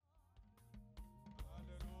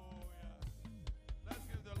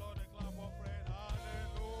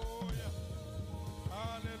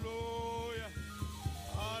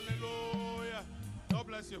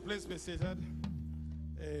bless you. Please be seated.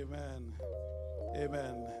 Amen.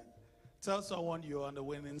 Amen. Tell someone you're on the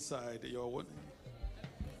winning side. You're winning.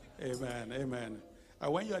 Amen. Amen.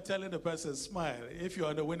 And when you are telling the person, smile. If you're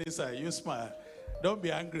on the winning side, you smile. Don't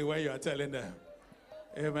be angry when you are telling them.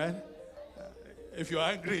 Amen. If you're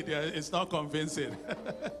angry, it's not convincing.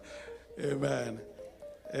 Amen.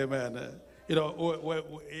 Amen.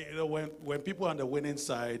 When people are on the winning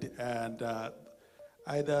side and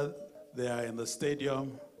either they are in the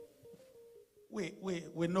stadium, we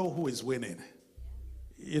know who is winning.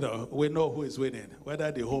 We know who is winning,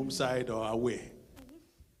 whether the home side or away.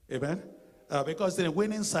 Amen? Because the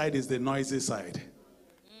winning side is the noisy side.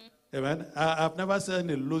 Amen? I've never seen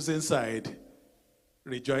the losing side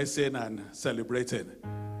rejoicing and celebrating.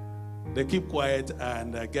 They keep quiet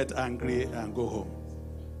and get angry and go home.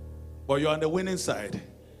 But you're on the winning side.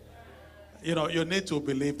 You need to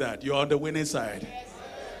believe that you're on the winning side.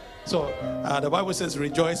 So the Bible says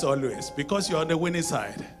rejoice always because you're on the winning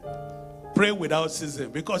side. Pray without ceasing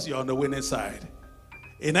because you're on the winning side.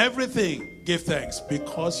 In everything, give thanks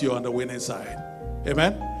because you're on the winning side.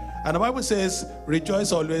 Amen? And the Bible says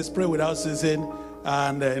rejoice always, pray without ceasing,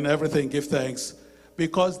 and in everything, give thanks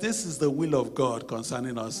because this is the will of God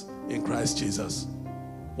concerning us in Christ Jesus.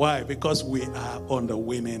 Why? Because we are on the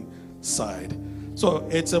winning side. So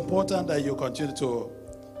it's important that you continue to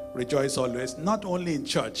rejoice always, not only in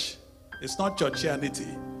church. It's not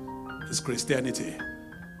churchianity, it's Christianity.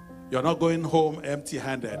 You're not going home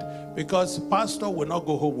empty-handed because pastor will not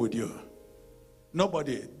go home with you.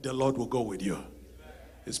 Nobody, the Lord will go with you.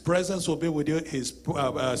 His presence will be with you. His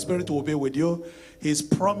spirit will be with you. His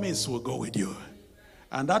promise will go with you.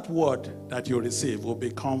 And that word that you receive will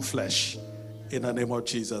become flesh in the name of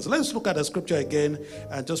Jesus. Let's look at the scripture again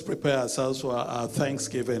and just prepare ourselves for our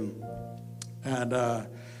Thanksgiving. And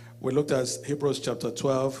we looked at Hebrews chapter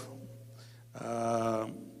 12,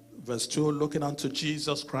 verse 2, looking unto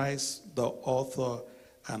Jesus Christ, the author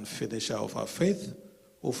and finisher of our faith,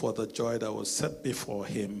 who for the joy that was set before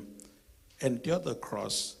him endured the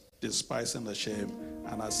cross, despising the shame,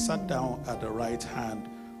 and has sat down at the right hand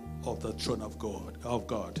of the throne of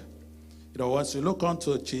God. Once you look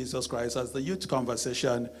unto Jesus Christ as the youth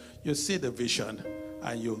conversation, you see the vision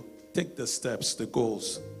and you take the steps, the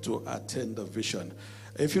goals to attain the vision.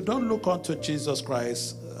 If you don't look unto Jesus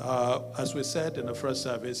Christ, as we said in the first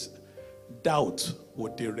service, doubt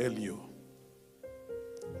would derail you.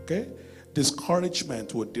 Okay?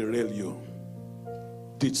 Discouragement would derail you.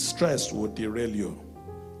 Distress would derail you.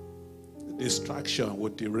 Distraction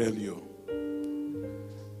would derail you.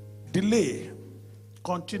 Delay,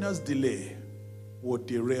 continuous delay would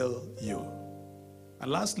derail you.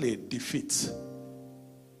 And lastly, defeat.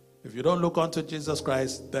 If you don't look unto Jesus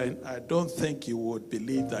Christ, then I don't think you would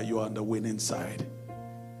believe that you are on the winning side.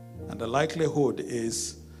 And the likelihood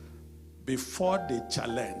is before the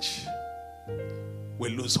challenge, we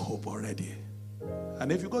lose hope already.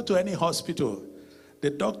 And if you go to any hospital,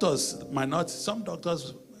 the doctors might not,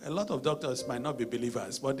 a lot of doctors might not be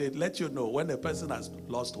believers, but they let you know when a person has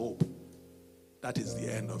lost hope, that is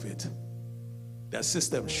the end of it. Their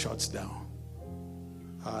system shuts down.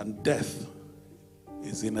 And death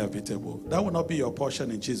is inevitable. That will not be your portion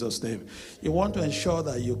in Jesus' name. You want to ensure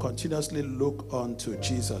that you continuously look unto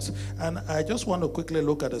Jesus. And I just want to quickly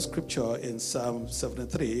look at the scripture in Psalm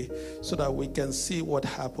 73 so that we can see what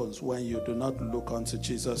happens when you do not look unto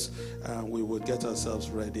Jesus, and we will get ourselves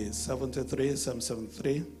ready. Psalm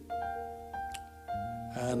 73.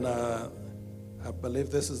 And I believe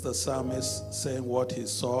this is the psalmist saying what he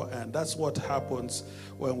saw, and that's what happens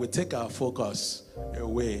when we take our focus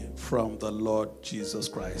away from the Lord Jesus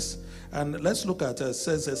Christ. And let's look at it. It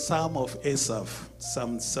says a psalm of Asaph,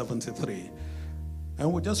 Psalm 73.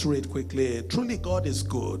 And we'll just read quickly. Truly God is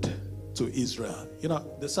good to Israel.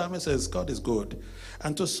 The psalmist says God is good.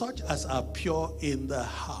 And to such as are pure in the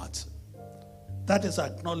heart. That is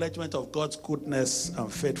acknowledgement of God's goodness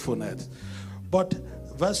and faithfulness. But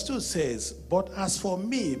verse 2 says, but as for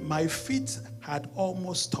me, my feet had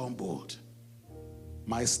almost stumbled.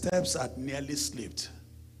 My steps had nearly slipped.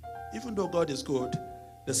 Even though God is good,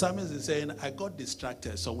 the psalmist is saying, I got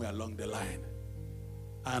distracted somewhere along the line.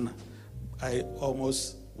 And I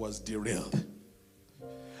almost was derailed.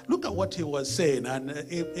 Look at what he was saying, and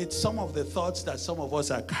it's some of the thoughts that some of us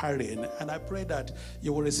are carrying. And I pray that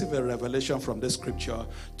you will receive a revelation from this scripture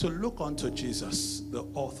to look unto Jesus, the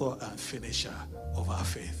author and finisher of our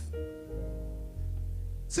faith.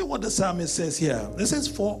 See what the psalmist says here. It says,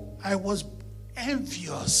 for I was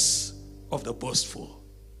envious of the boastful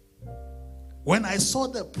when I saw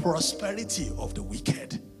the prosperity of the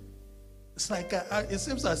wicked. It's like, it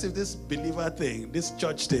seems as if this believer thing, this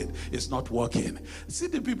church thing is not working. See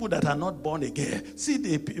the people that are not born again. See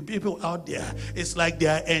the people out there. It's like they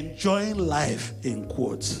are enjoying life, in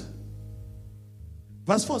quotes.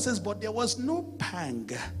 Verse 4 says, but there was no pang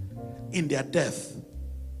in their death,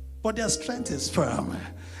 but their strength is firm.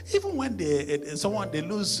 Even when they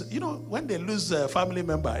lose, when they lose a family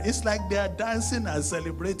member, it's like they are dancing and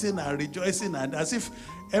celebrating and rejoicing and as if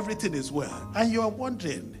everything is well. And you are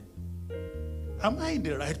wondering, am I in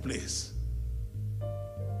the right place?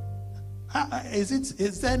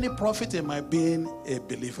 Is there any profit in my being a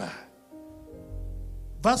believer?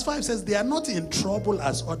 Verse 5 says, they are not in trouble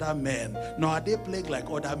as other men, nor are they plagued like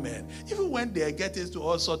other men. Even when they get into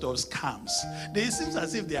all sorts of scams, it seems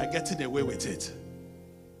as if they are getting away with it.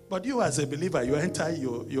 But you as a believer, you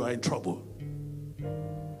are in trouble.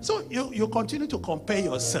 So you continue to compare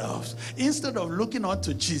yourselves. Instead of looking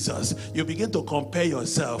unto Jesus, you begin to compare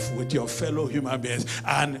yourself with your fellow human beings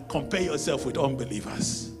and compare yourself with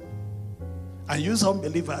unbelievers. And use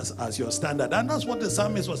unbelievers as your standard. And that's what the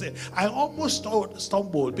psalmist was saying. I almost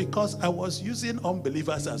stumbled because I was using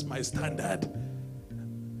unbelievers as my standard.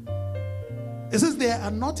 It says they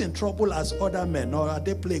are not in trouble as other men, nor are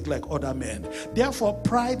they plagued like other men. Therefore,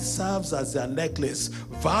 pride serves as their necklace.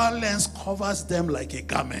 Violence covers them like a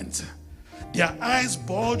garment. Their eyes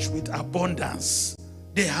bulge with abundance.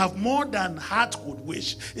 They have more than heart could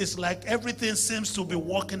wish. It's like everything seems to be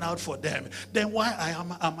working out for them. Then why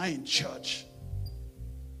am I in church?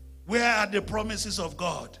 Where are the promises of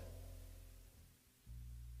God?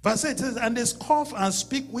 Verse 8 says, and they scoff and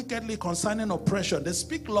speak wickedly concerning oppression. They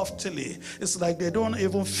speak loftily. It's like they don't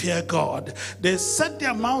even fear God. They set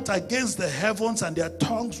their mouth against the heavens and their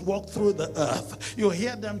tongues walk through the earth. You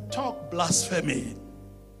hear them talk blasphemy.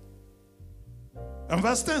 And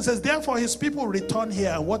verse 10 says, therefore his people return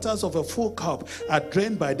here, and waters of a full cup are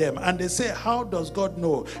drained by them. And they say, how does God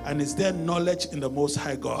know? And is there knowledge in the Most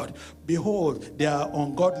High God? Behold, they are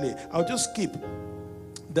ungodly. I'll just skip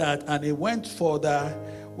that. And it went further.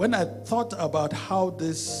 When I thought about how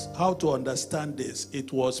to understand this,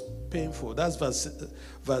 it was painful. That's verse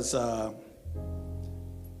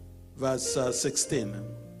 16.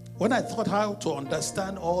 When I thought how to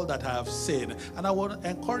understand all that I have said, and I want to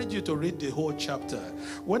encourage you to read the whole chapter.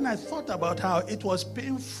 When I thought about how it was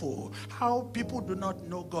painful, how people do not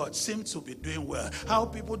know God seem to be doing well, how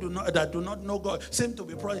people that do not know God seem to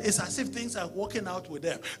be it's as if things are working out with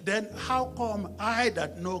them. Then how come I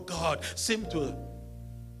that know God seem to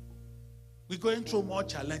be going through more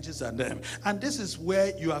challenges than them? And this is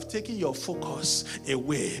where you have taken your focus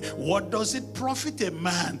away. What does it profit a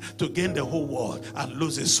man to gain the whole world and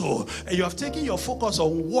lose his soul? And you have taken your focus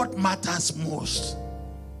on what matters most.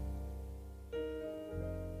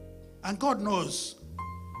 And God knows,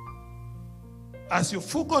 as you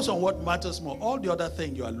focus on what matters more, all the other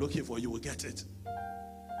things you are looking for, you will get it.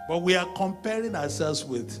 But we are comparing ourselves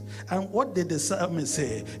with, and what did the psalmist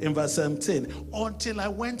say in verse 17? Until I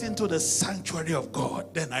went into the sanctuary of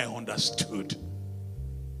God, then I understood.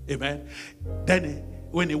 Amen. Then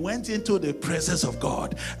when he went into the presence of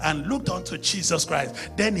God and looked unto Jesus Christ,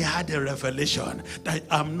 then he had a revelation that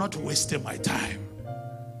I'm not wasting my time.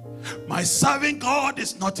 My serving God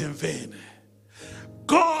is not in vain.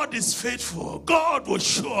 God is faithful. God will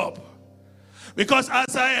show up. Because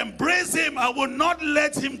as I embrace him, I will not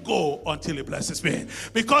let him go until he blesses me.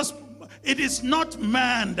 Because it is not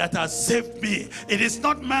man that has saved me. It is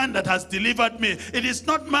not man that has delivered me. It is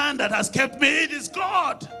not man that has kept me. It is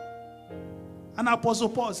God. And Apostle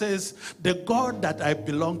Paul says, the God that I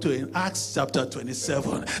belong to in Acts chapter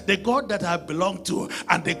 27, the God that I belong to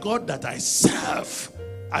and the God that I serve,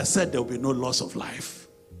 I said there will be no loss of life.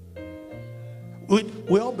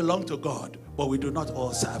 We all belong to God, but we do not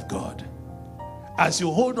all serve God. As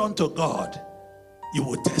you hold on to God, you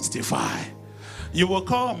will testify. You will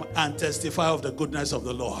come and testify of the goodness of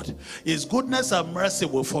the Lord. His goodness and mercy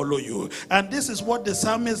will follow you. And this is what the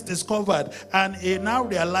psalmist discovered. And he now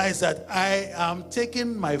realized that I am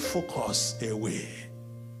taking my focus away.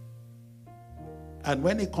 And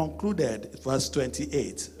when he concluded, verse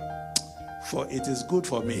 28, for it is good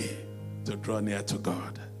for me to draw near to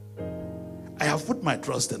God. I have put my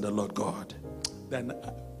trust in the Lord God, then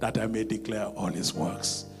that I may declare all his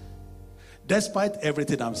works. Despite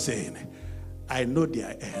everything I'm saying, I know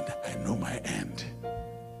their end. I know my end.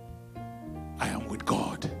 I am with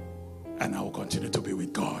God, and I will continue to be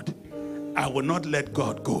with God. I will not let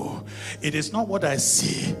God go. It is not what I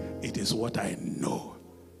see, it is what I know.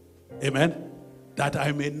 Amen? That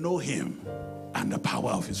I may know him and the power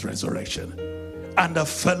of his resurrection and the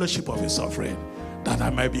fellowship of his suffering, that I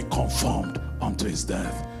might be conformed unto his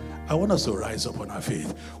death. I want us to rise up on our feet.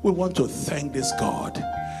 We want to thank this God.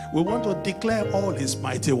 We want to declare all his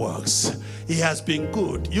mighty works. He has been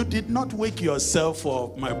good. You did not wake yourself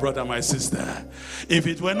up, my brother, my sister. If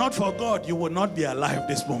it were not for God, you would not be alive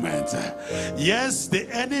this moment. Yes, the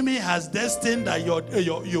enemy has destined that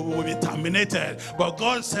you will be terminated, but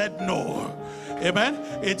God said no. Amen.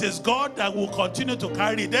 It is God that will continue to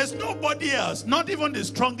carry. There's nobody else, not even the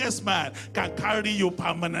strongest man, can carry you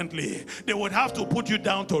permanently. They would have to put you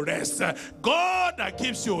down to rest. God that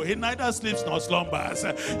keeps you, he neither sleeps nor slumbers.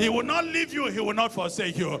 He will not leave you, he will not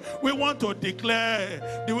forsake you. We want to declare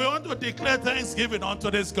thanksgiving unto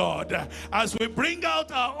this God. As we bring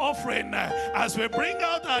out our offering, as we bring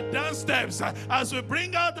out our dance steps, as we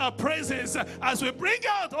bring out our praises, as we bring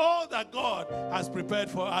out all that God has prepared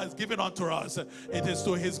for us, given unto us. It is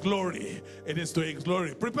to his glory. It is to his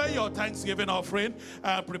glory. Prepare your Thanksgiving offering.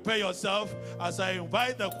 Prepare yourself as I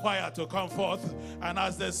invite the choir to come forth. And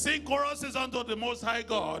as they sing choruses unto the Most High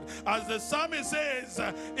God, as the psalmist says,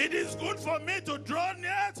 it is good for me to draw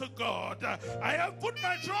near to God. I have put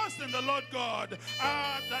my trust in the Lord God,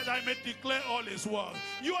 that I may declare all his works.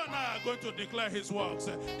 You and I are going to declare his works.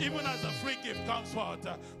 Even as a free gift comes forth,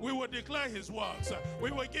 we will declare his works. We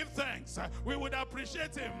will give thanks. We would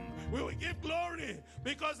appreciate him. We will give glory,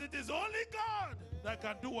 because it is only God that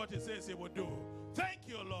can do what he says he will do. Thank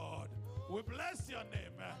you, Lord. We bless your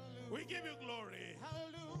name. We give you glory.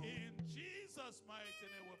 In Jesus' mighty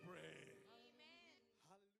name we pray.